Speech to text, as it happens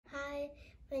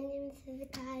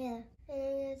Hezekiah, and I'm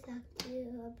going to talk to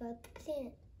you about the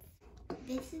planets.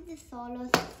 This is the solar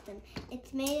system.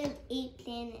 It's made of 8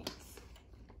 planets.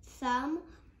 Some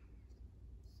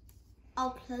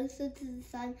are closer to the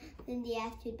sun than the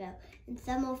asteroid belt, and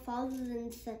some are farther than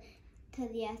the sun to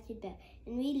the asteroid belt.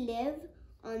 And we live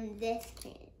on this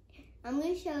planet. I'm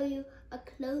going to show you a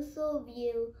closer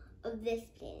view of this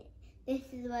planet. This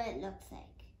is what it looks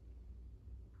like.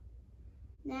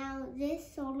 Now,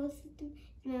 this solar system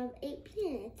is made of 8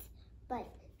 planets, but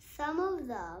some of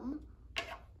them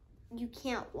you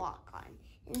can't walk on,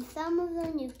 and some of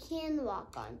them you can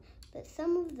walk on, but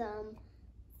some of them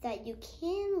that you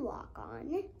can walk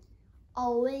on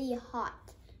are really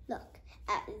hot. Look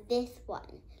at this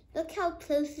one. Look how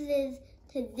close it is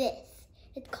to this.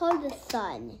 It's called the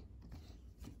sun.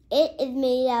 It is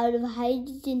made out of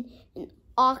hydrogen and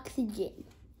oxygen,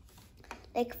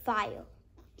 like fire.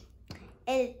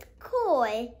 And its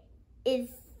core is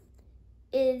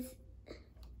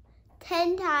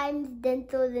 10 times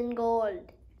denser than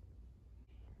gold.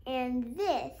 And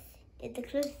this is the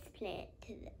closest planet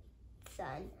to the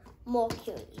sun,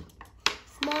 Mercury.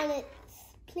 Smallest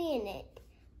planet,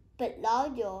 but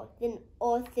larger than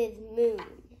Earth's moon.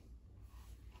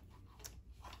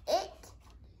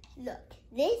 Look,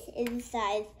 this is the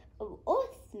size of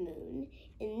Earth's moon,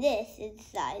 and this is the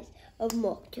size of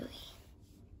Mercury.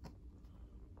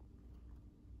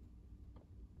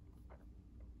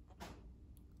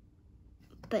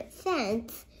 But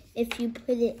since, if you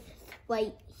put it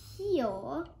right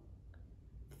here,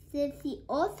 let's see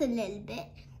Earth a little bit,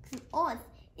 because Earth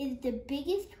is the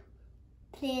biggest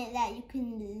planet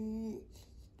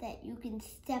that you can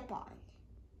step on.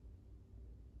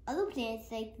 Other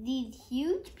planets, like these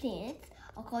huge planets,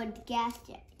 are called gas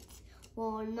giants.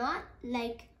 Well, not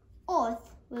like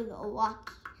Earth with a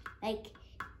rocky. Like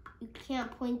you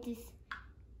can't point your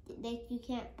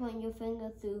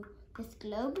finger through this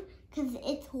globe because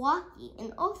it's rocky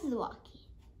and Earth is rocky.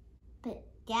 But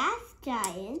gas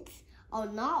giants are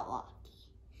not rocky.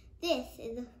 This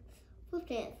is the first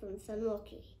planet from the sun,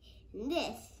 Mercury, and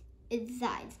this is the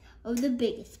size of the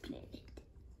biggest planet.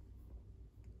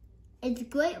 Its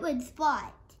great red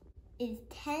spot is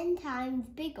 10 times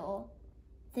bigger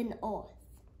than Earth.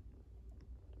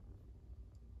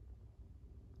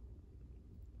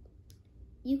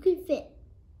 You can fit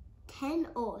 10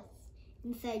 Earths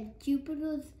inside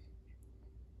Jupiter's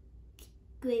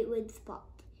great red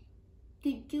spot.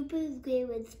 Jupiter's great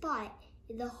red spot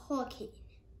is a hurricane.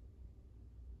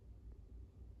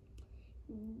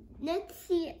 Let's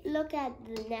look at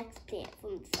the next planet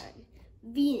from the sun,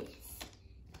 Venus.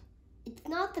 It's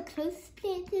not the closest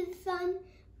planet to the sun,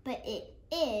 but it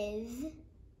is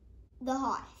the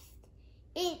hottest.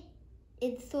 It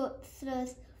is the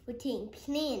slowest rotating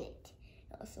planet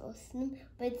in our solar system,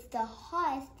 but it's the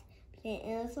hottest planet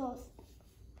in our solar system.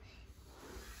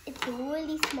 It's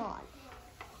really small.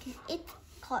 It's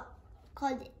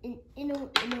called an inner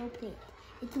planet.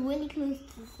 It's really close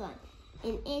to the sun,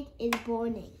 and it is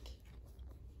burning.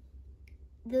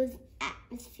 There's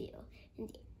atmosphere,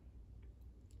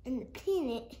 and the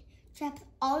planet traps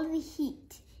all the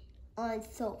heat on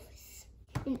its surface.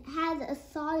 And it has a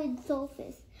solid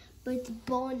surface, but it's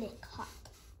burning hot.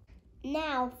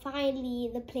 Now,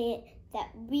 finally, the planet that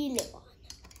we live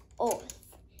on,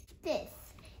 Earth. This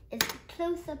is a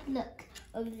close-up look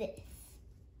of this.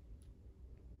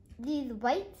 These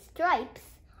white stripes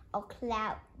are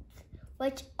clouds,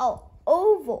 which are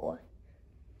over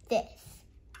this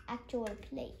actual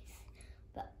place.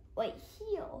 But right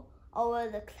here are where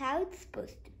the cloud's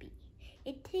supposed to be.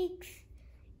 It takes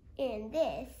in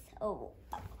this, all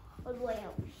the way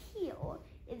over here,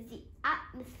 is the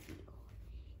atmosphere.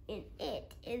 And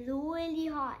it is really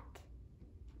hot.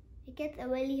 It gets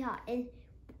really hot. And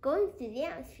going through the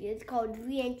atmosphere is called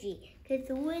re-entry, because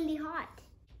it's really hot.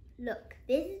 Look,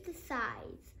 this is the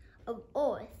size of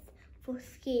Earth for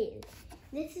scale.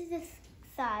 This is the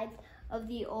size of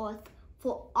the Earth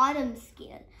for atom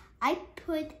scale. I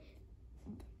put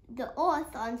the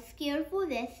Earth on scale for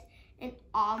this and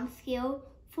arm scale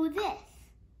for this.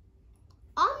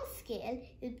 Arm scale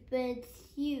is when it's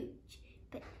huge,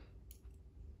 but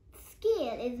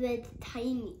scale is when it's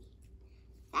tiny.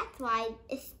 That's why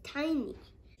it's tiny.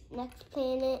 Next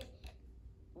planet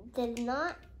does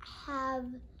not have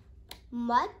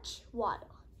much water,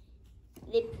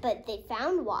 but they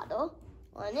found water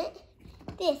on it.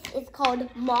 This is called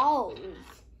Mars,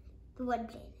 the one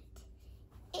planet.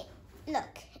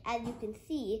 Look, as you can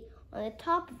see, on the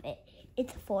top of it,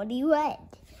 it's fully red.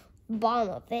 Bottom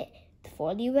of it, it's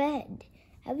fully red.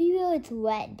 Everywhere it's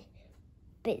red.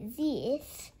 But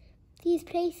these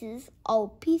places are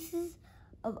pieces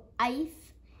of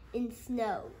ice in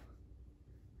snow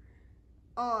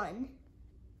on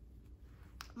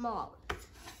Mars.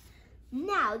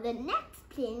 Now, the next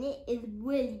planet is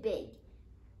really big.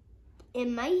 It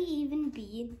might even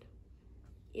be,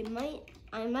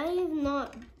 I might have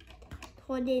not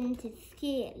turned it into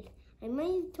scale. I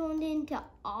might have turned it into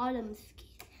autumn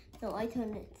scale. No, I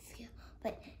turned it into scale.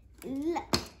 But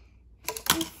look,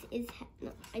 this is,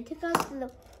 no, I took out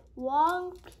the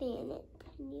wrong planet.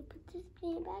 Can you put this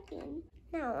planet back in?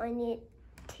 Now, I need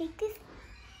to take this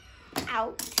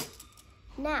out.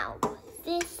 Now,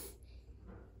 this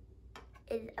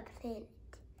is a planet,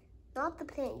 not the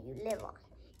planet you live on.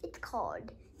 It's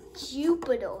called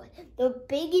Jupiter, the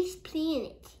biggest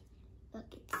planet. Look,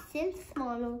 it's still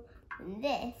smaller than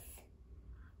this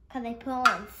because I put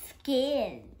on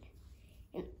scale.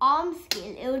 An arm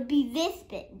scale, it would be this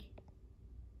big.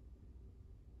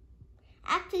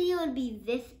 Actually, it would be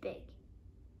this big.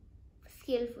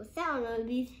 Scale for Saturn, it would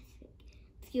be this big.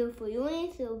 Scale for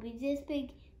Uranus, it would be this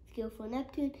big. Scale for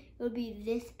Neptune, it would be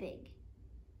this big.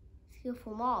 Scale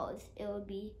for Mars, it would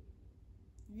be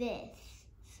this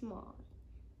small.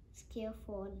 Scale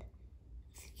for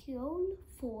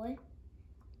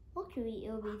Mercury,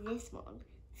 it would be this small.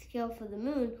 Scale for the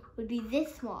Moon would be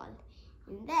this small.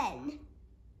 And then,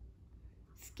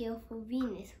 scale for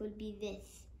Venus would be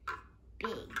this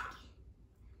big.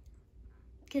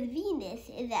 Because Venus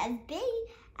is as big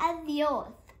as the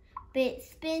Earth, but it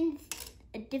spins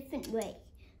a different way.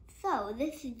 So,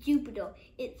 this is Jupiter.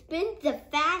 It spins the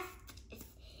fastest.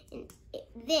 And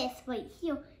this right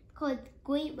here is called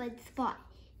Great Red Spot.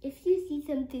 If you see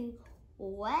something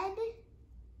red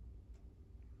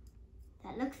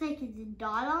that looks like it's a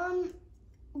dot on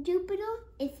Jupiter,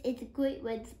 it's a Great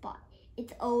Red Spot.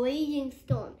 It's a raging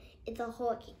storm. It's a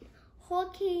hurricane.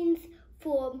 Hurricanes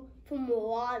form from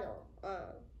water.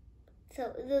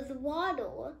 So there's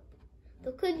water.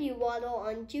 There could be water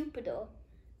on Jupiter,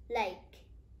 like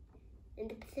in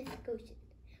the Pacific Ocean.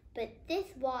 But this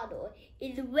water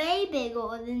is way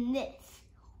bigger than this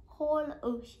whole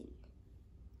ocean.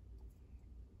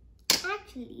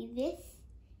 Actually, this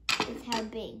is how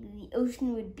big the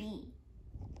ocean would be.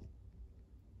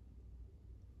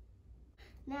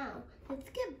 Now, let's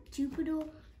get Jupiter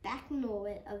back in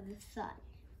orbit of the sun.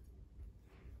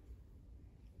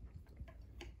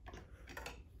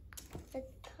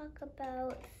 Let's talk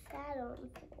about Saturn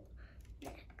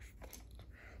next.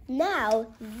 Now,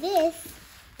 this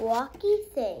rocky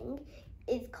thing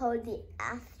is called the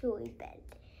asteroid belt.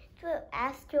 So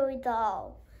asteroids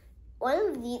are, one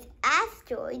of these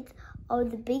asteroids are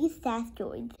the biggest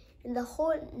asteroids in the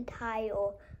whole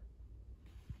entire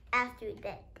asteroid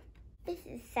belt. This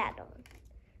is Saturn.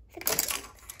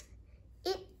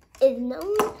 It is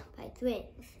known by its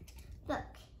rings. Look,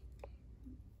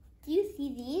 do you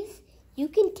see these? You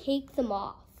can take them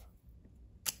off.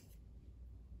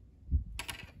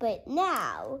 But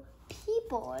now,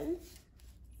 people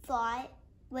thought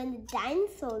when the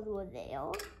dinosaurs were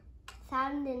there,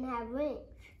 Saturn didn't have rings.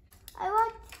 I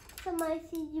watched some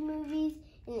ICG movies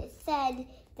and it said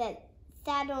that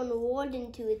Saturn roared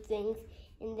into its rings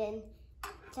and then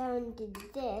Saturn did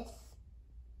this.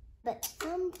 But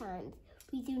sometimes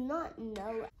we do not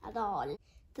know at all.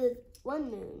 There's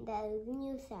one moon that is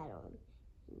near Saturn,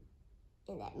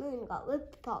 and that moon got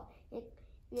ripped apart and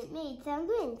it made Saturn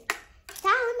rings.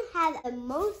 Saturn has the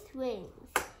most rings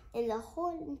in the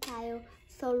whole entire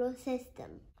solar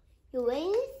system.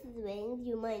 Uranus' rings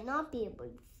you might not be able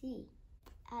to see.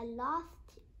 I lost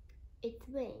its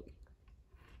ring.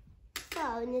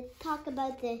 So let's talk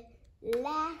about the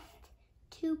last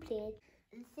two planets.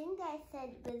 The thing that I said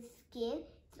was scale,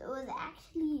 so it was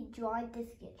actually drawn to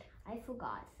scale. I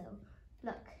forgot, so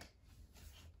look.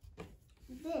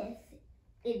 This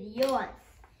is yours.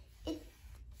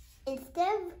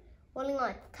 Instead of rolling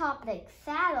on top like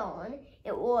Saturn,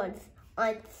 it was on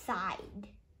its side.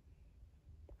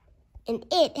 And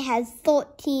it has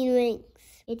 13 rings.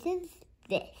 It is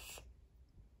this.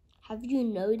 Have you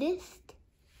noticed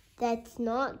that's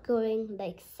not going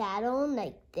like Saturn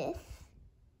like this?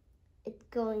 It's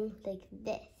going like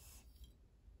this.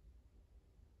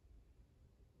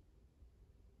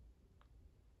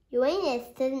 Uranus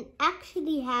doesn't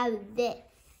actually have this.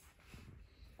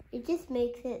 It just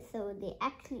makes it so they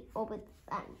actually orbit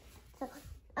the sun. So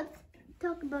let's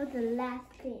talk about the last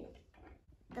planet.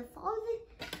 The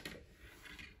farthest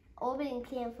orbiting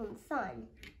planet from the sun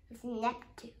is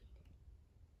Neptune.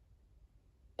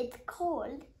 It's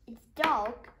cold, it's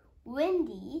dark,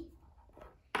 windy.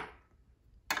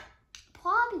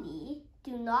 Probably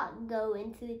do not go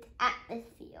into its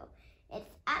atmosphere. Its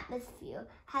atmosphere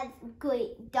has a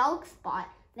great dark spot,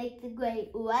 like the great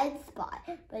red spot,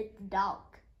 but it's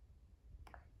dark.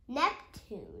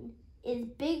 Neptune is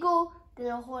bigger than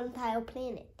a whole entire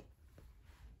planet.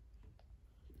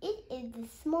 It is the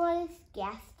smallest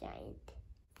gas giant.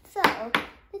 So,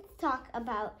 let's talk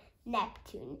about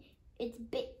Neptune.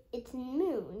 Its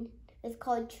moon is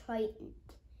called Triton.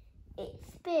 It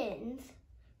spins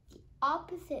the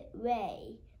opposite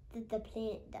way that the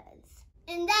planet does.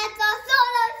 And that's our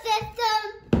solar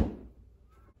system!